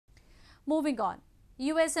Moving on.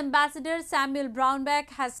 US Ambassador Samuel Brownback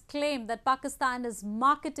has claimed that Pakistan is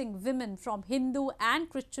marketing women from Hindu and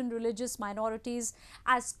Christian religious minorities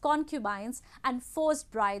as concubines and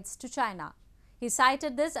forced brides to China. He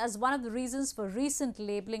cited this as one of the reasons for recent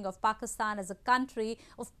labeling of Pakistan as a country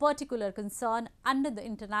of particular concern under the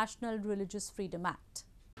International Religious Freedom Act.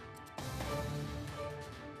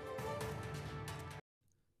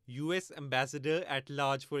 U.S. Ambassador at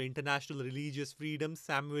Large for International Religious Freedom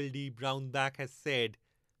Samuel Brownback has said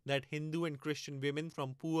that Hindu and Christian women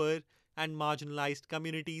from poor and marginalized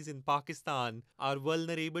communities in Pakistan are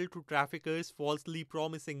vulnerable to traffickers falsely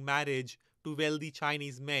promising marriage to wealthy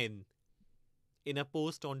Chinese men. In a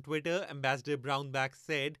post on Twitter, Ambassador Brownback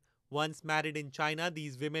said, once married in China,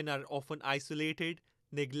 these women are often isolated,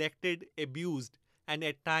 neglected, abused, and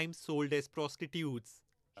at times sold as prostitutes.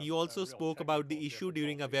 He also spoke about the issue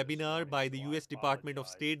during a webinar by the US Department of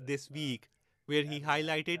State this week, where he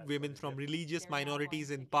highlighted women from religious minorities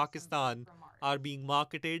in Pakistan are being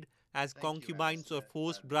marketed as concubines or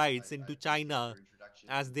forced brides into China,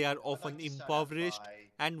 as they are often impoverished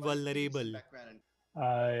and vulnerable.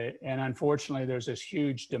 And unfortunately, there's this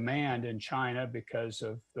huge demand in China because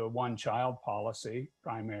of the one-child policy,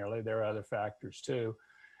 primarily. There are other factors too.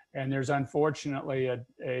 And there's unfortunately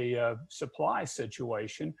a supply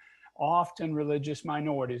situation, often religious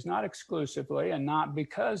minorities, not exclusively and not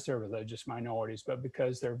because they're religious minorities, but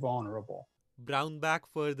because they're vulnerable. Brownback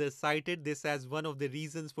further cited this as one of the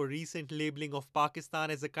reasons for recent labeling of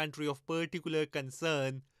Pakistan as a country of particular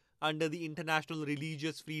concern under the International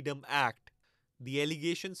Religious Freedom Act. The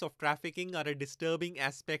allegations of trafficking are a disturbing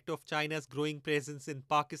aspect of China's growing presence in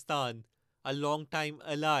Pakistan, a long-time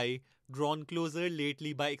ally drawn closer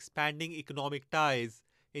lately by expanding economic ties,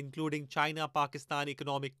 including China-Pakistan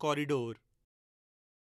Economic Corridor.